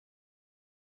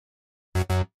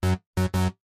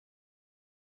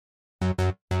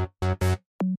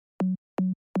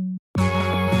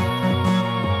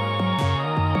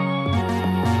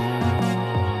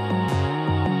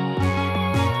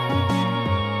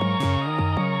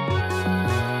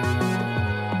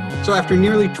So after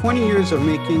nearly 20 years of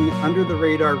making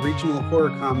under-the-radar regional horror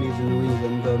comedies in New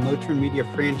England, the Moturn Media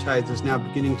franchise is now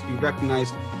beginning to be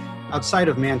recognized outside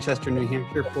of Manchester, New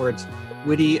Hampshire for its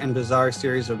witty and bizarre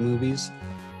series of movies.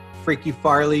 Freaky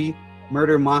Farley,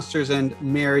 Murder, Monsters, and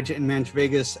Marriage in Manch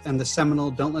Vegas, and the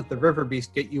seminal Don't Let the River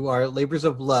Beast Get You are labors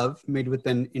of love made with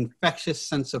an infectious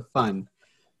sense of fun.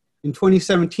 In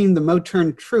 2017, the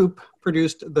Moturn Troupe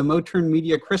produced the Moturn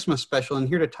Media Christmas Special, and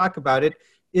here to talk about it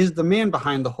is the man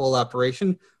behind the whole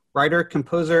operation, writer,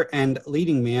 composer, and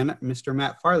leading man, Mr.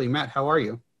 Matt Farley. Matt, how are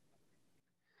you?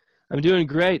 I'm doing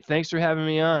great. Thanks for having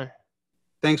me on.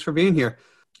 Thanks for being here.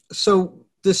 So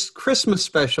this Christmas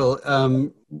special,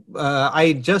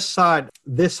 I just saw it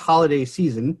this holiday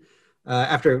season.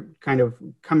 After kind of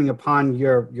coming upon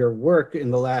your work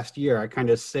in the last year, I kind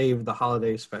of saved the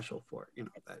holiday special for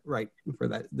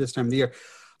this time of the year.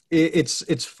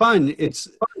 It's fun. It's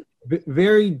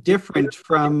very different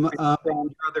from your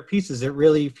other pieces. It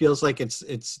really feels like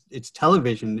it's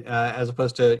television as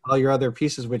opposed to all your other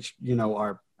pieces, which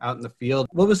are out in the field.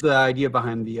 What was the idea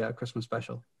behind the Christmas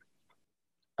special?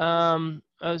 We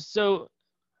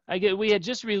had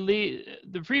just released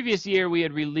the previous year. We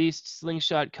had released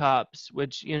Slingshot Cops,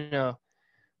 which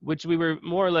we were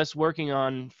more or less working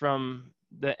on from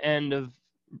the end of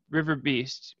River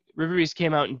Beast. River Beast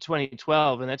came out in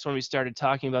 2012, and that's when we started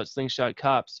talking about Slingshot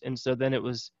Cops. And so then it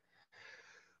was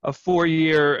a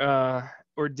 4-year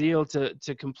ordeal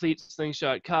to complete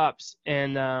Slingshot Cops.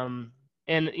 And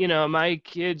my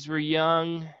kids were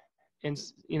young, and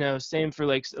same for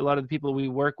like a lot of the people we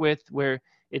work with, where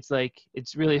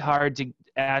it's really hard to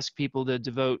ask people to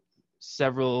devote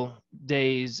several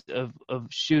days of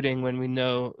shooting when we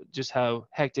know just how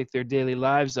hectic their daily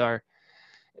lives are.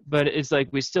 But it's like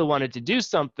we still wanted to do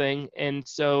something, and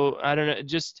so I don't know.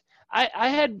 Just I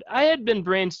had been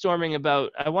brainstorming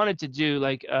about, I wanted to do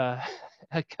like a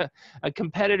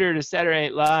competitor to Saturday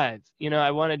Night Live. I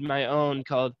wanted my own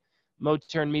called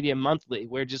Moturn Media Monthly,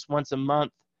 where just once a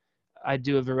month I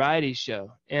do a variety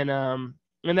show, and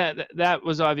that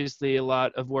was obviously a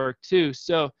lot of work too.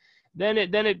 So then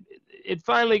it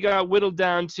finally got whittled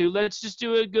down to, let's just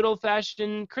do a good old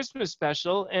fashioned Christmas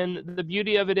special. And the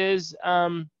beauty of it is,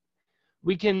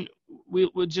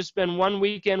 we'll just spend one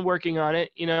weekend working on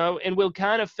it, and we'll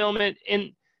kind of film it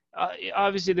in,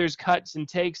 obviously there's cuts and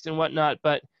takes and whatnot,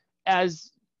 but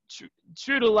as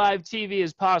true to live TV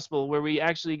as possible, where we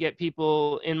actually get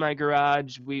people in my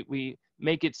garage, we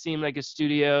make it seem like a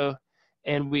studio,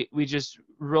 and we just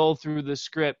roll through the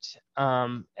script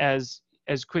as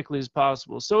quickly as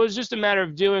possible. So it was just a matter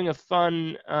of doing a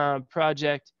fun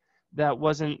project that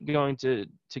wasn't going to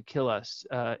kill us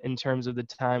in terms of the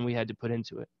time we had to put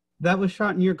into it. That was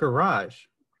shot in your garage.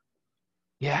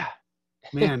 Yeah.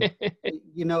 Man,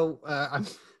 we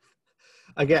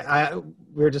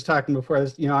were just talking before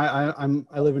this,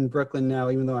 I live in Brooklyn now,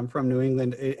 even though I'm from New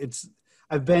England.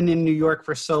 I've been in New York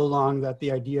for so long that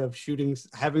the idea of shooting,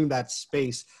 having that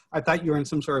space, I thought you were in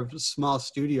some sort of small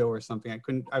studio or something.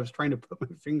 I was trying to put my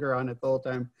finger on it the whole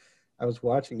time I was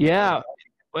watching. Yeah.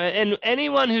 And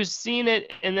anyone who's seen it,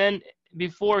 and then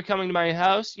before coming to my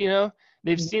house,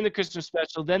 they've seen the Christmas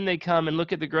special, then they come and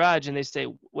look at the garage and they say,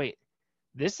 wait,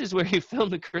 this is where you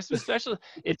filmed the Christmas special?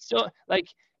 It's so like,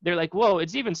 they're like, whoa,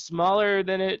 it's even smaller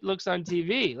than it looks on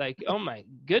TV. Like, oh my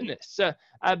goodness. So,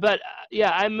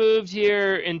 I moved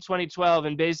here in 2012,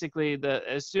 and basically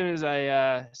as soon as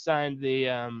I signed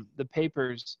the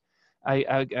papers,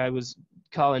 I was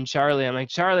calling Charlie. I'm like,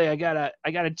 Charlie, I got a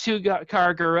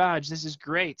 2-car garage. This is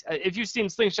great. If you've seen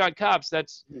Slingshot Cops,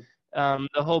 that's the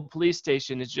whole police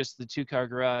station is just the 2-car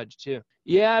garage too.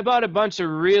 Yeah, I bought a bunch of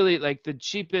really like the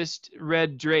cheapest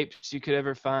red drapes you could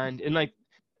ever find, and like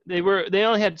they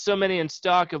only had so many in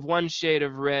stock of one shade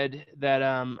of red that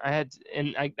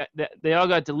they all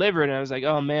got delivered, and I was like,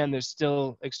 oh man, there's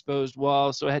still exposed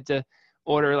walls, so I had to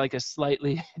order like a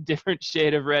slightly different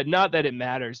shade of red. Not that it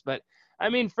matters, but I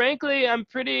mean, frankly, I'm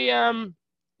pretty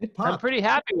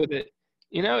happy with it.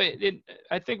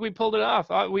 I think we pulled it off.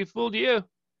 We fooled you.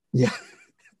 Yeah.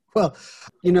 Well,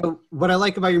 what I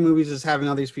like about your movies is having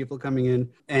all these people coming in,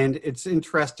 and it's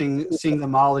interesting seeing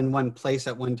them all in one place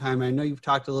at one time. I know you've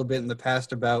talked a little bit in the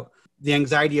past about the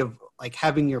anxiety of like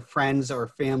having your friends or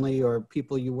family or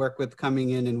people you work with coming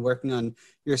in and working on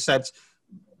your sets,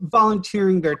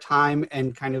 volunteering their time,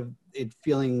 and kind of it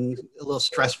feeling a little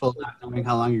stressful not knowing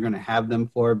how long you're going to have them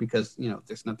for, because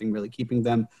there's nothing really keeping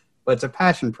them, but it's a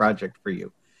passion project for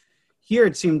you. Here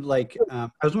it seemed like I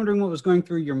was wondering what was going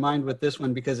through your mind with this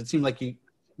one, because it seemed like you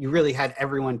really had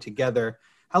everyone together.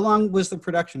 How long was the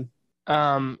production?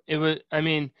 It was,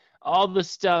 all the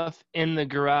stuff in the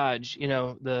garage,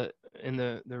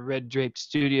 the red draped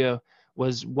studio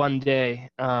was one day.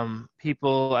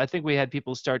 I think we had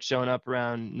people start showing up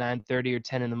around 9:30 or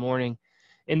 10 in the morning.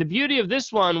 And the beauty of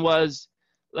this one was,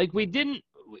 like, we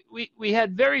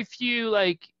had very few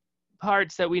like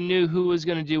parts that we knew who was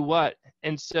going to do what.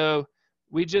 And so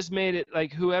we just made it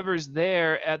like whoever's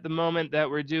there at the moment that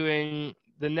we're doing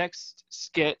the next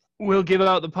skit, we'll give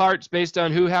out the parts based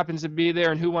on who happens to be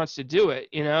there and who wants to do it,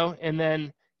 and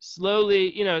then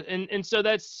slowly, and so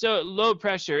that's so low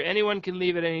pressure. Anyone can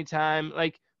leave at any time.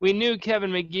 Like, we knew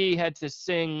Kevin McGee had to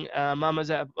sing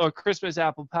Christmas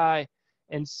Apple Pie.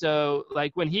 And so,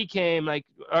 like, when he came, like,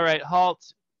 all right,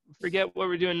 halt, forget what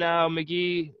we're doing now.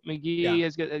 McGee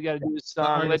has got to do the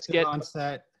song. Let's get on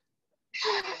set.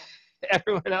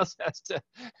 Everyone else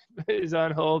is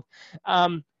on hold.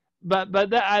 But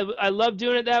that, I love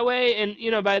doing it that way. And,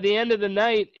 by the end of the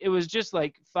night, it was just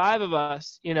like 5 of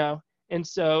us, and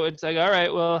so it's like, all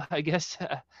right, well, I guess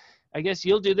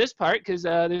you'll do this part because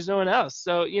there's no one else.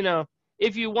 So,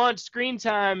 if you want screen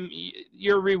time,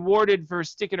 you're rewarded for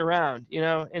sticking around,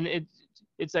 and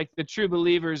it's like the true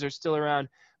believers are still around.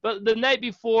 But the night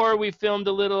before, we filmed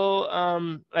a little,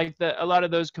 a lot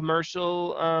of those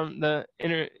commercial, the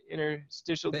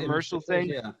interstitial commercial thing.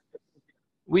 Yeah.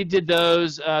 We did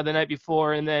those the night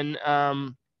before, and then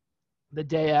the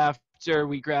day after,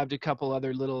 we grabbed a couple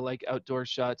other little like outdoor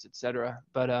shots, etc.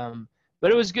 But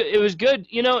it was good. It was good,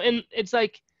 and it's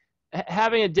like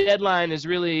having a deadline is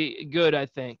really good, I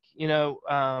think.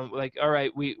 Like, all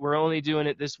right, we're only doing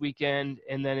it this weekend,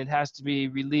 and then it has to be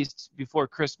released before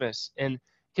Christmas. And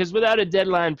because without a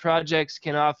deadline, projects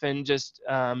can often just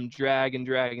drag and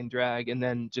drag and drag, and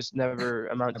then just never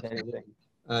amount to anything.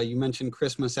 You mentioned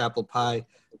Christmas Apple Pie.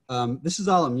 This is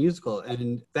all a musical,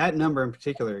 and that number in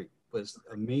particular was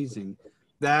amazing.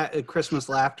 That Christmas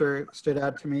Laughter stood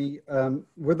out to me.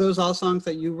 Were those all songs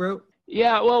that you wrote?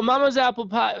 Yeah, well, Mama's Apple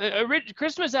Pie,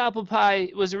 Christmas Apple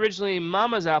Pie was originally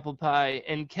Mama's Apple Pie,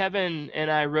 and Kevin and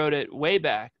I wrote it way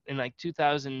back in like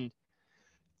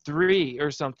 2003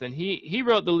 or something. He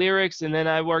wrote the lyrics, and then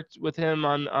I worked with him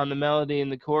on the melody and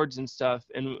the chords and stuff,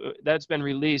 and that's been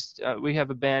released. We have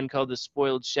a band called the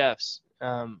Spoiled Chefs.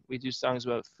 We do songs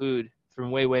about food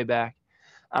from way back.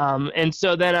 And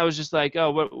so then I was just like,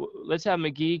 let's have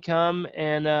McGee come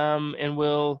and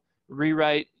we'll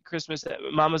rewrite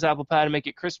Mama's Apple Pie to make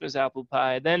it Christmas Apple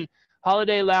Pie. Then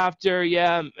Holiday Laughter,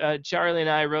 Charlie and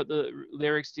I wrote the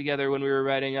lyrics together when we were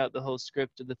writing out the whole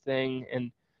script of the thing.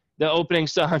 And the opening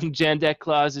song, Jandek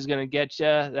Claus is Gonna Get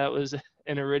Ya, that was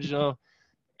an original.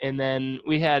 And then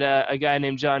we had a guy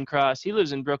named John Cross. He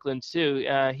lives in Brooklyn too.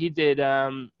 He did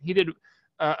a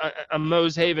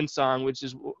Moe's Haven song, which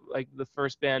is like the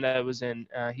first band I was in.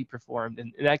 He performed,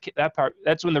 and that part,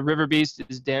 that's when the River Beast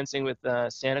is dancing with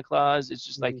Santa Claus. It's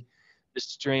just like the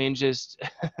strangest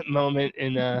moment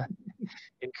in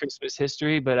Christmas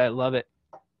history, but I love it.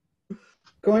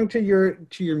 Going to your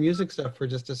music stuff for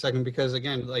just a second, because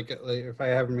again, like if I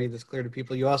haven't made this clear to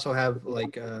people, you also have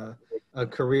like a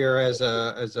career as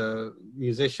a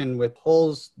musician with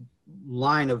whole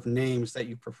line of names that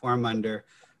you perform under.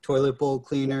 Toilet Bowl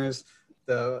Cleaners,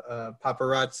 the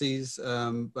Paparazzis.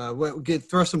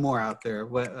 Throw some more out there.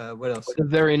 What else? The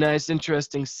Very Nice,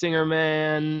 Interesting Singer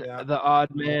Man, the Odd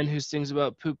Man who sings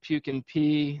about poop, puke, and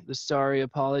pee, the Sorry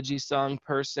Apology Song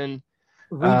Person.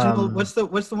 Regional. What's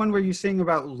the one where you sing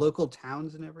about local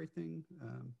towns and everything?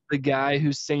 The Guy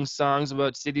Who Sings Songs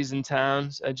About Cities and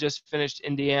Towns. I just finished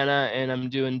Indiana, and I'm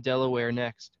doing Delaware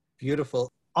next.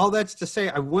 Beautiful. All that's to say,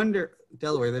 I wonder,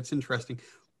 Delaware, that's interesting.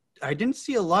 I didn't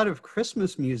see a lot of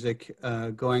Christmas music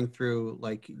going through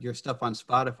like your stuff on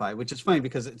Spotify, which is funny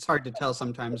because it's hard to tell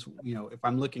sometimes, if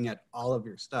I'm looking at all of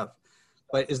your stuff.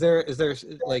 But is there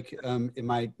like,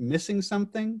 am I missing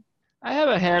something? I have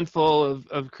a handful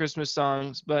of Christmas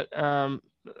songs, but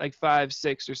like 5,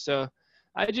 6 or so.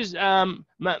 I just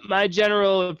my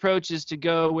general approach is to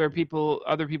go where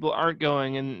other people aren't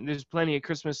going, and there's plenty of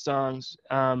Christmas songs.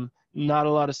 Not a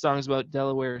lot of songs about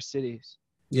Delaware cities.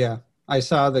 Yeah. I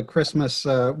saw the Christmas,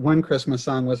 one Christmas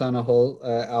song was on a whole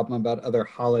album about other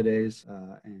holidays.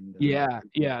 So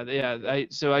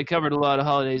I covered a lot of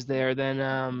holidays there.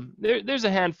 Then there's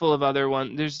a handful of other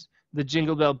ones. There's the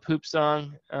Jingle Bell Poop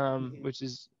song, which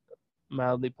is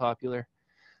mildly popular.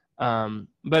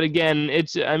 But again,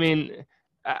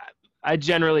 I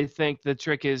generally think the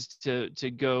trick is to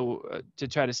go to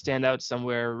try to stand out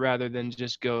somewhere rather than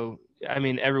just go.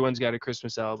 Everyone's got a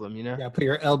Christmas album, Yeah, put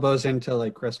your elbows into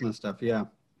like Christmas stuff. Yeah,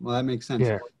 well, that makes sense.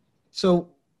 Yeah. So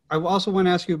I also want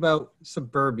to ask you about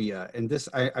Suburbia, and this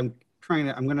I'm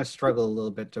going to struggle a little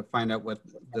bit to find out what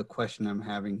the question I'm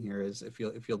having here is. If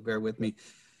you'll bear with me.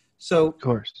 So of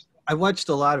course, I watched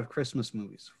a lot of Christmas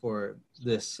movies for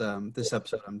this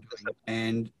episode I'm doing,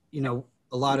 and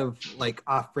a lot of like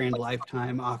off-brand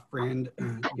Lifetime, off-brand.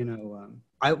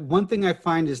 I one thing I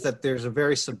find is that there's a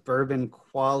very suburban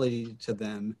quality to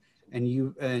them,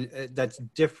 and that's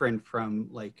different from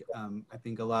like I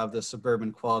think a lot of the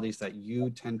suburban qualities that you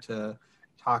tend to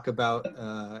talk about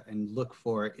and look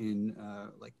for in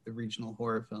like the regional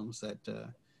horror films that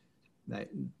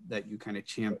you kind of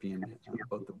champion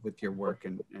both with your work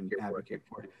and advocate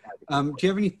for. Do you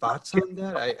have any thoughts on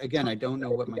that? I don't know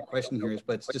what my question here is,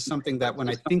 but it's just something that when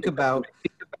I think about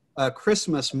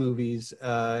Christmas movies,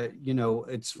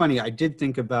 it's funny. I did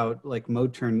think about like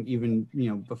Moturn even,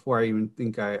 before I even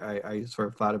think I sort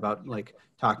of thought about like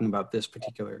talking about this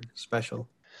particular special.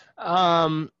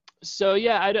 So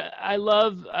yeah, I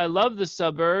love the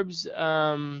suburbs.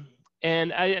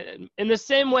 And I, in the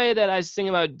same way that I sing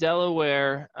about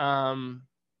Delaware,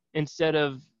 instead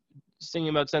of singing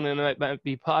about something that might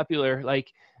be popular,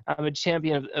 like I'm a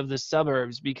champion of the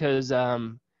suburbs because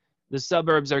the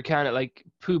suburbs are kind of like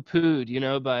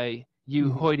poo-pooed, by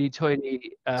you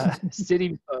hoity-toity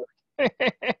city folk.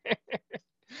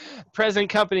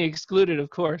 Present company excluded, of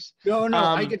course. No,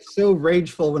 I get so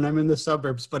rageful when I'm in the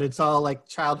suburbs, but it's all like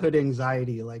childhood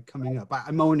anxiety like coming up.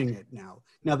 I'm owning it now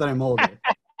that I'm older.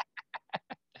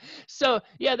 So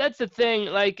yeah, that's the thing.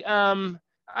 Like, I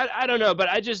don't know, but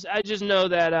I just know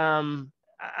that I'm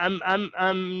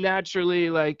naturally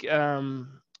like a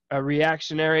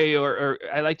reactionary, or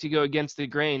I like to go against the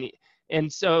grain,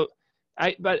 and so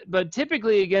but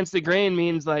typically against the grain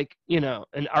means like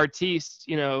an artiste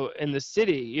in the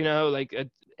city like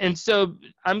and so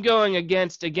I'm going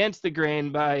against the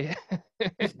grain by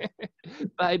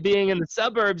by being in the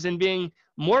suburbs and being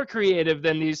more creative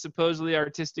than these supposedly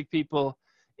artistic people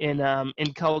in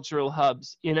cultural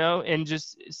hubs, and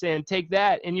just saying, take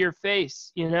that in your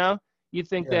face, you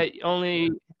think that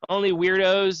only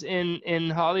weirdos in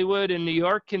Hollywood and New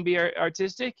York can be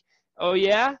artistic? Oh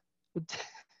yeah?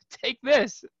 Take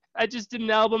this. I just did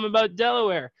an album about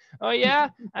Delaware. Oh yeah?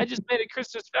 I just made a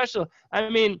Christmas special.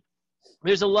 I mean,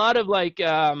 there's a lot of like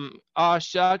aw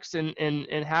shucks and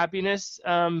happiness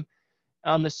on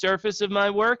the surface of my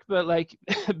work, but like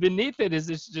beneath it is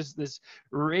just this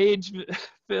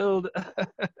rage-filled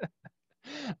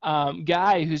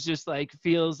guy who's just like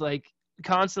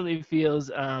constantly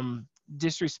feels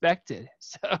disrespected.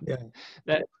 So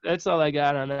that's all I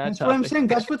got on that. That's topic. what I'm saying.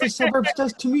 That's what the suburbs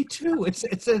does to me too.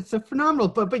 It's a phenomenal,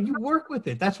 but you work with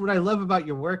it. That's what I love about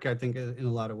your work. I think in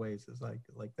a lot of ways is like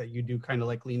that you do kind of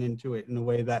like lean into it in a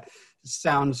way that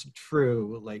sounds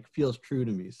true, like feels true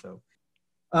to me. So.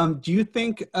 Do you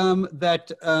think that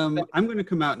I'm going to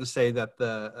come out and say that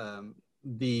the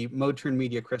Moturn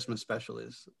Media Christmas special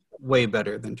is way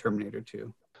better than Terminator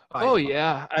 2? Oh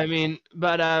yeah, I mean,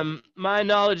 but my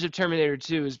knowledge of Terminator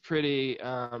 2 is pretty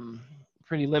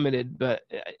limited. But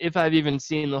if I've even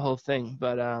seen the whole thing,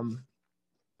 but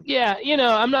yeah,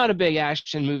 I'm not a big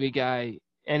action movie guy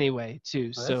anyway,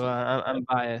 too. So I'm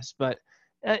biased. But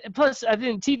plus, I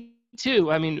think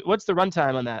T2. I mean, what's the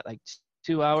runtime on that? Like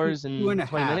 2 hours and 20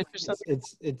 minutes or something?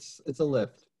 It's a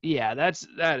lift. Yeah,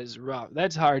 that is rough.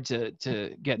 That's hard to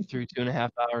get through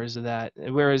 2.5 hours of that.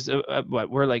 Whereas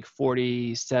we're like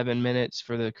 47 minutes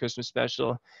for the Christmas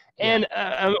special. And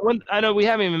I know we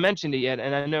haven't even mentioned it yet,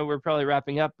 and I know we're probably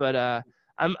wrapping up, but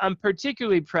I'm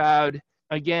particularly proud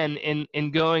again in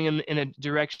going in a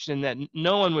direction that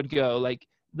no one would go. Like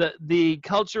the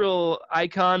cultural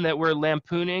icon that we're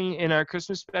lampooning in our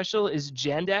Christmas special is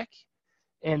Jandek.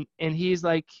 And he's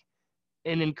like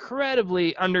an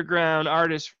incredibly underground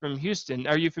artist from Houston.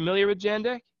 Are you familiar with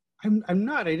Jandek? I'm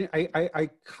not. I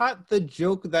caught the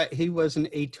joke that he was an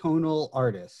atonal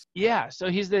artist. Yeah, so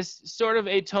he's this sort of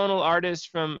atonal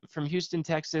artist from Houston,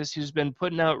 Texas, who's been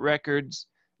putting out records,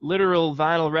 literal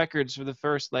vinyl records, for the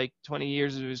first like 20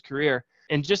 years of his career,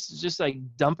 and just like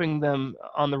dumping them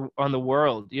on the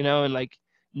world, and like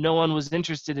no one was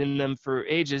interested in them for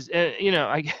ages. And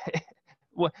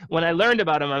when I learned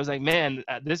about him, I was like, man,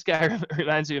 this guy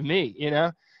reminds me of me,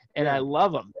 and I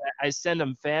love him. I send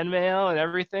him fan mail and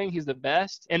everything. He's the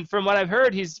best. And from what I've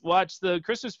heard, he's watched the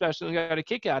Christmas special and got a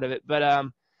kick out of it. But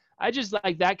I just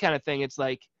like that kind of thing. It's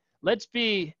like, let's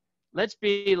be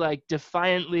like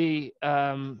defiantly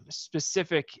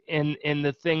specific in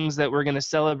the things that we're going to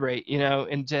celebrate,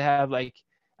 and to have like,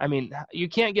 I mean, you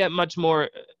can't get much more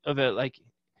of it, like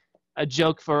a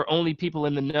joke for only people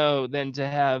in the know than to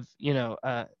have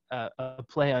a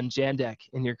play on Jandek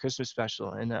in your Christmas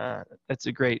special, and that's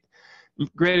a great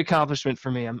accomplishment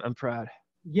for me. I'm proud.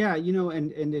 Yeah,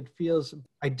 and it feels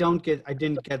I didn't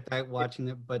get that watching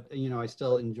it, but I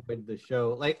still enjoyed the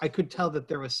show. Like I could tell that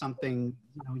there was something,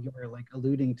 you were like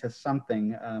alluding to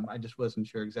something. I just wasn't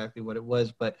sure exactly what it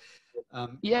was, but Yeah,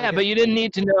 like I but said, you didn't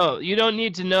need to know. You don't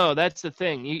need to know. That's the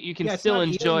thing. You can yeah, it's still not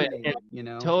enjoy it.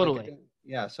 alienating, like Totally.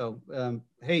 yeah. So,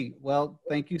 hey, well,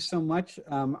 thank you so much.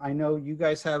 I know you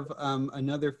guys have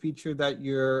another feature that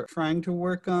you're trying to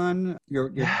work on. You're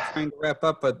trying to wrap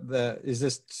up, but is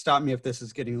this stop me if this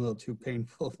is getting a little too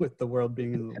painful with the world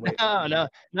being in the way?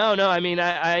 No. I mean,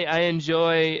 I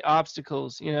enjoy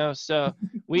obstacles, So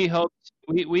we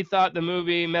thought the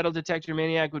movie Metal Detector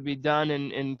Maniac would be done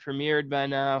and premiered by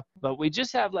now, but we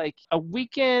just have like a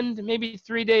weekend, maybe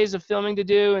 3 days of filming to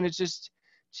do, and it's just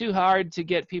too hard to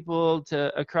get people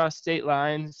to across state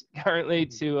lines currently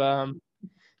to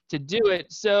do it.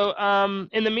 So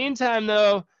in the meantime,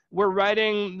 though, we're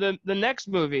writing the next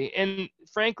movie, and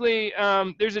frankly,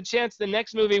 there's a chance the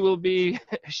next movie will be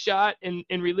shot and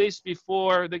released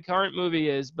before the current movie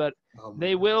is. But Oh my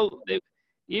they God. will.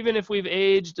 Even if we've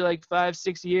aged like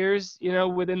 5-6 years,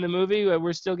 within the movie,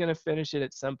 we're still gonna finish it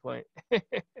at some point.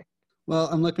 Well,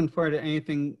 I'm looking forward to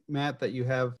anything, Matt, that you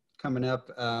have coming up.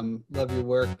 Love your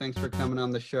work. Thanks for coming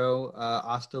on the show.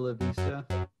 Hasta la vista.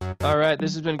 All right,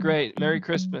 this has been great. Merry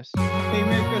Christmas. Hey,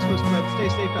 Merry Christmas, bud. Stay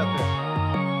safe out there.